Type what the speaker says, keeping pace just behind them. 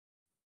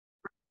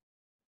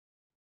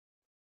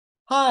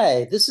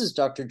Hi, this is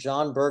Dr.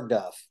 John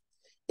Bergduff.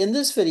 In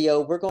this video,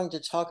 we're going to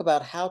talk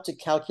about how to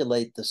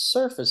calculate the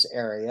surface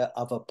area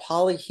of a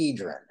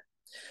polyhedron.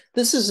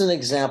 This is an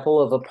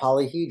example of a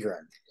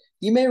polyhedron.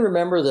 You may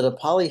remember that a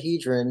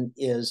polyhedron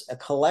is a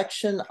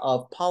collection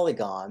of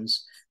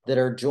polygons that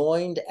are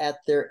joined at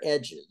their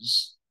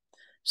edges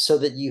so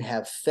that you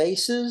have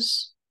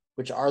faces,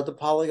 which are the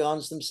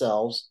polygons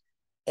themselves,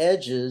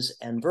 edges,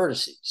 and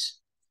vertices.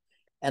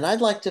 And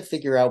I'd like to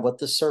figure out what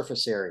the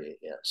surface area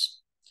is.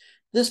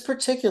 This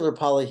particular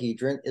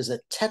polyhedron is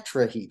a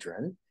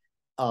tetrahedron.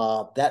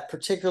 That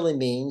particularly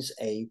means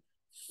a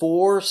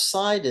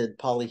four-sided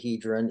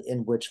polyhedron in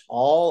which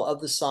all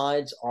of the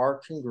sides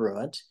are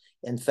congruent.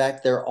 In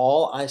fact, they're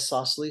all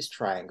isosceles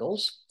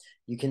triangles.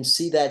 You can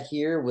see that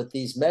here with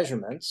these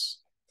measurements,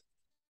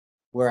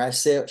 where I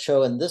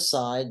show in this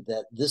side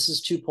that this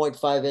is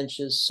 2.5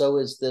 inches, so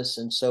is this,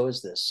 and so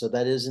is this. So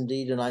that is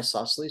indeed an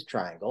isosceles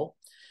triangle.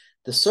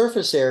 The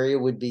surface area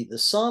would be the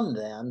sum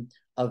then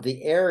of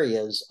the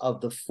areas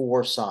of the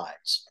four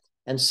sides.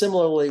 And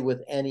similarly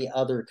with any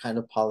other kind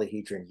of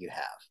polyhedron you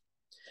have.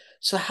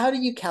 So how do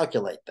you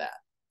calculate that?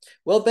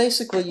 Well,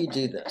 basically you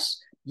do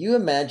this. You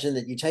imagine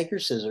that you take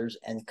your scissors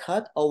and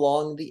cut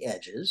along the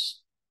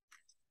edges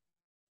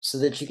so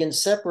that you can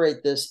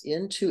separate this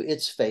into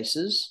its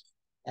faces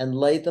and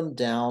lay them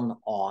down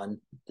on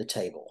the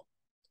table.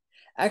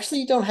 Actually,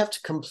 you don't have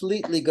to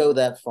completely go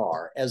that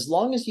far. As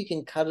long as you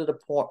can cut it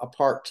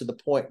apart to the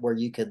point where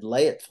you could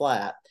lay it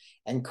flat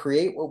and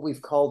create what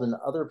we've called in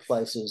other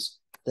places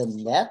the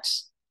net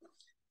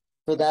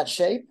for that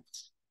shape,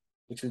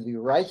 which would be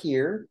right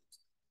here,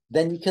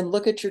 then you can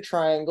look at your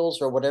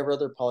triangles or whatever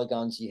other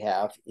polygons you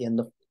have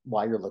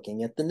while you're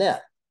looking at the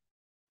net.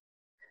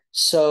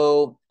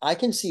 So I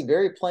can see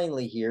very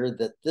plainly here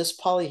that this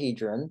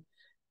polyhedron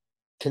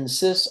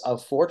consists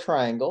of four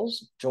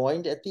triangles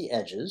joined at the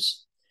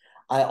edges.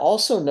 I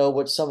also know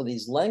what some of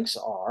these lengths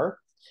are.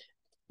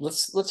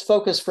 Let's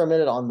focus for a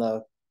minute on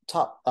the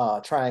top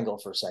triangle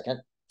for a second.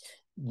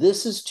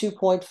 This is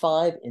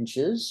 2.5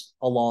 inches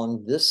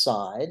along this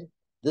side.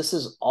 This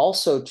is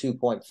also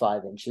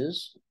 2.5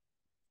 inches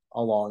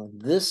along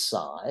this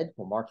side.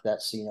 We'll mark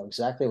that so you know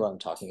exactly what I'm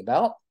talking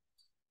about.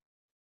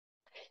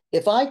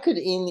 If I could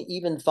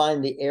even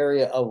find the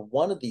area of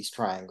one of these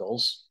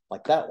triangles,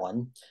 like that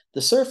one,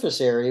 the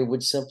surface area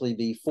would simply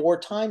be 4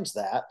 times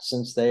that,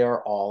 since they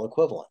are all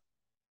equivalent.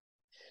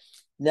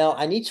 Now,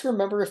 I need to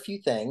remember a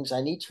few things. I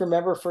need to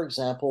remember, for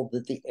example,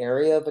 that the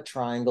area of a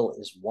triangle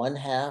is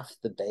 1/2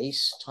 the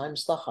base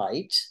times the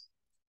height.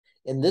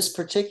 In this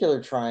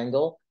particular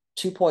triangle,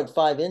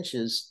 2.5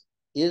 inches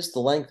is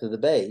the length of the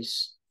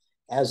base,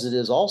 as it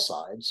is all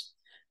sides,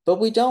 but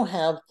we don't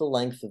have the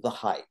length of the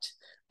height.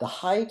 The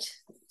height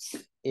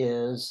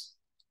is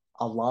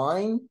a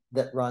line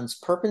that runs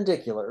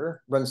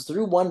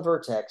through one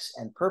vertex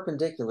and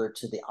perpendicular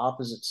to the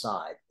opposite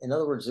side. In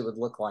other words, it would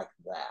look like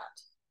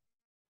that.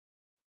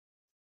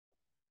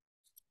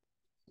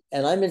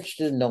 And I'm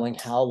interested in knowing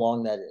how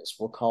long that is.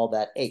 We'll call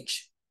that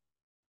h.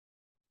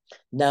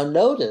 Now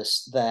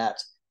notice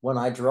that when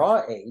I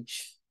draw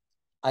h,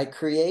 I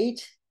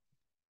create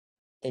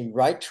a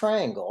right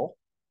triangle,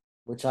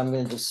 which I'm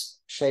going to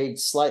just shade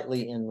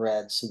slightly in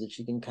red so that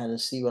you can kind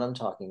of see what I'm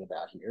talking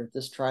about here.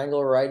 This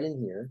triangle right in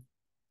here.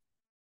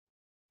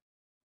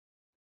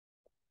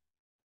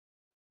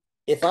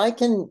 If I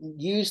can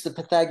use the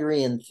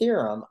Pythagorean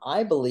theorem,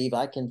 I believe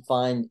I can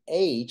find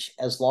h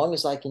as long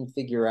as I can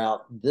figure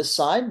out this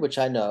side, which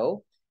I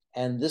know,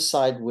 and this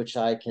side, which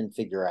I can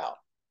figure out.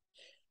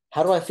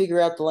 How do I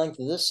figure out the length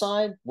of this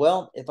side?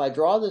 Well, if I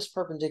draw this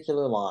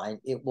perpendicular line,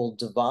 it will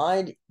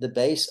divide the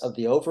base of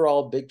the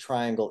overall big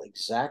triangle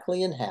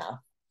exactly in half.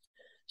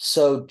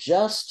 So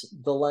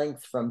just the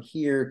length from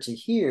here to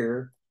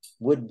here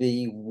would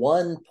be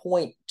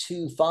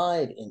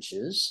 1.25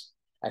 inches.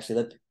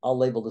 Actually, I'll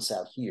label this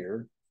out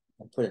here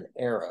and put an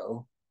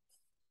arrow.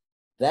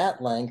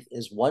 That length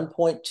is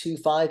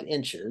 1.25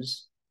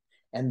 inches,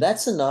 and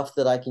that's enough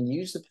that I can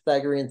use the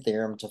Pythagorean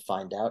theorem to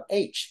find out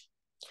h,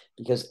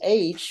 because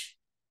h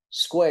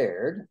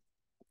squared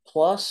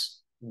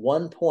plus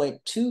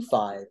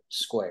 1.25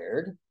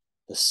 squared,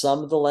 the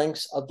sum of the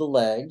lengths of the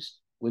legs,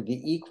 would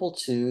be equal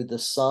to the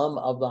sum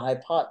of the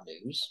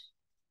hypotenuse.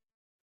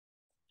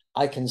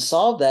 I can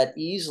solve that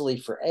easily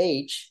for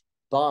h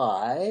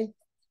by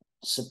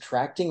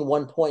subtracting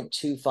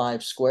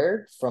 1.25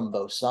 squared from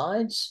both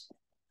sides,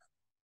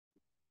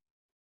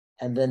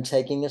 and then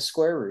taking a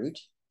square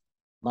root.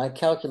 My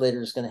calculator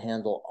is going to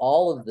handle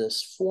all of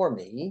this for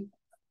me.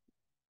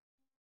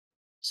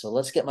 So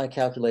let's get my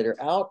calculator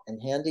out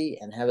and handy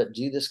and have it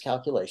do this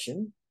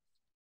calculation.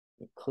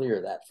 Clear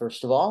that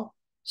first of all.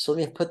 So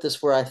let me put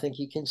this where I think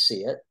you can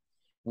see it.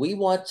 We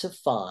want to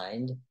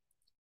find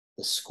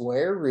the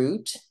square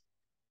root,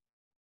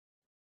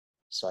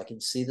 so I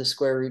can see the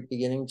square root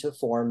beginning to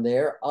form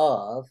there,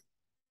 of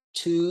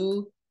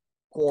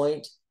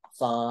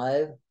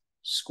 2.5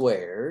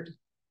 squared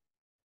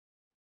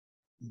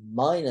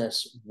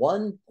minus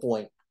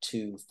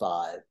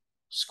 1.25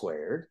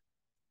 squared.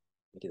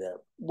 Look at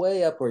that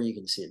way up where you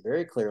can see it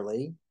very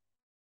clearly.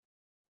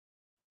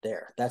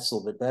 There, that's a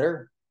little bit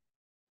better.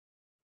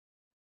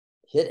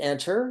 Hit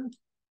enter.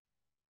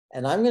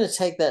 And I'm going to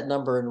take that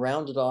number and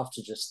round it off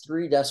to just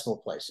 3 decimal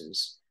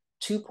places.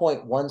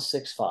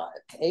 2.165.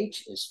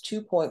 H is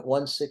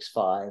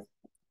 2.165.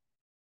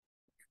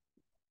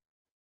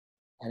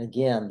 And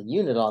again, the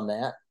unit on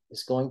that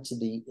is going to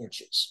be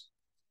inches.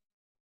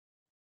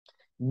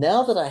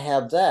 Now that I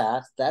have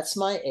that, that's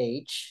my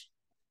H.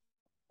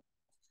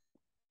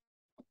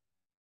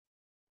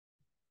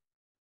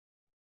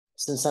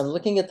 Since I'm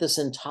looking at this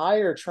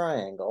entire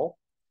triangle,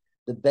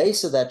 the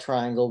base of that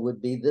triangle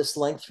would be this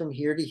length from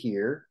here to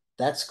here.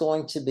 That's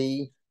going to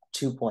be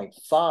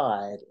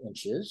 2.5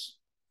 inches.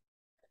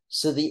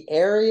 So the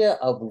area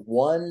of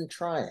one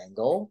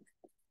triangle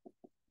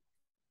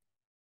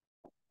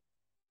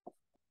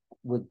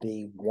would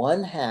be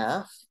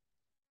 1/2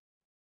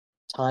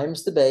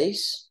 times the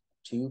base,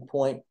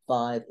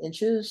 2.5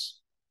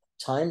 inches,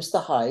 times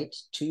the height,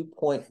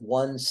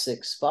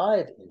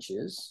 2.165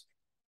 inches.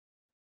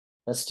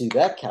 Let's do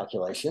that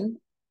calculation.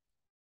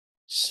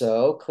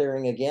 So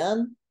clearing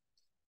again,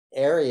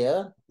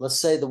 area, let's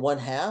say the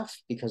 1/2,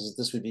 because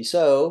this would be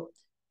so,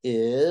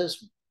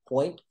 is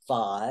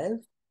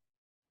 0.5.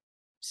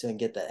 So I can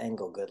get that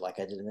angle good like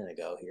I did a minute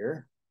ago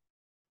here.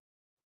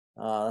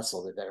 That's a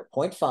little bit better.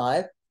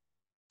 0.5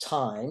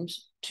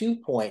 times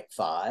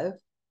 2.5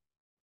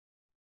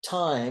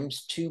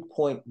 times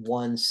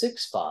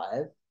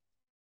 2.165.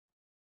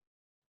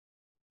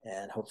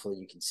 And hopefully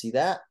you can see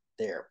that.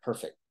 There,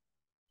 perfect.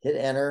 Hit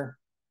enter,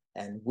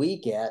 and we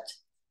get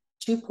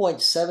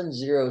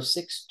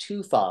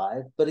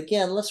 2.70625. But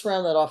again, let's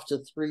round that off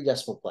to 3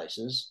 decimal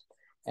places.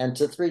 And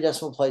to 3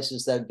 decimal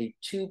places, that'd be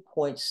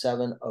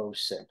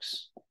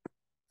 2.706.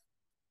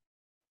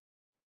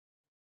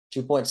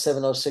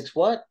 2.706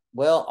 what?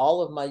 Well,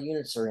 all of my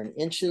units are in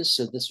inches,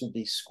 so this would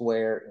be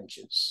square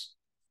inches.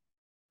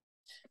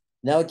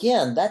 Now,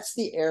 again, that's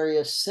the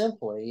area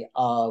simply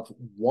of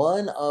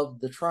one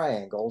of the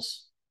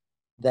triangles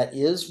that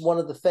is one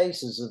of the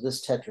faces of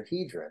this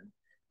tetrahedron.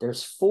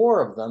 There's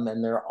 4 of them,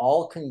 and they're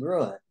all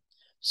congruent.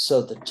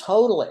 So the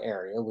total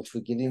area, which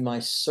would give you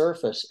my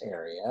surface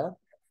area,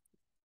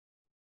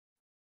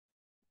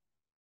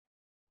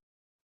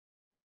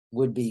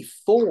 would be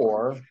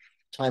 4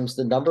 times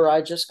the number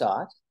I just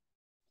got,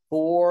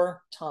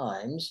 4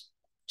 times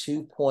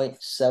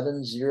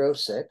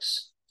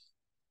 2.706.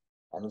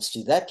 And let's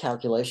do that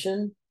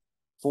calculation.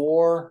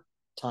 4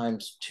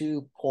 times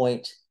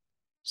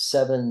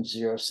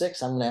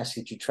 2.706. I'm going to ask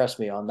you to trust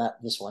me on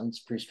that. This one, it's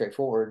pretty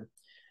straightforward.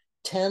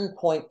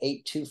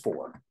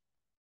 10.824.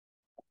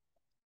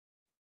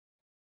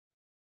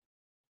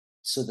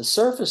 So the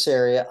surface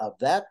area of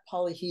that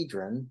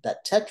polyhedron,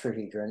 that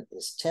tetrahedron,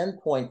 is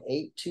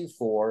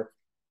 10.824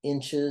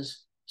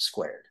 inches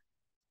squared.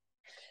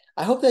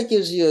 I hope that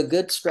gives you a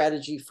good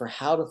strategy for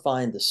how to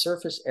find the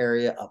surface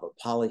area of a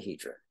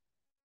polyhedron.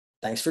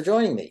 Thanks for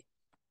joining me.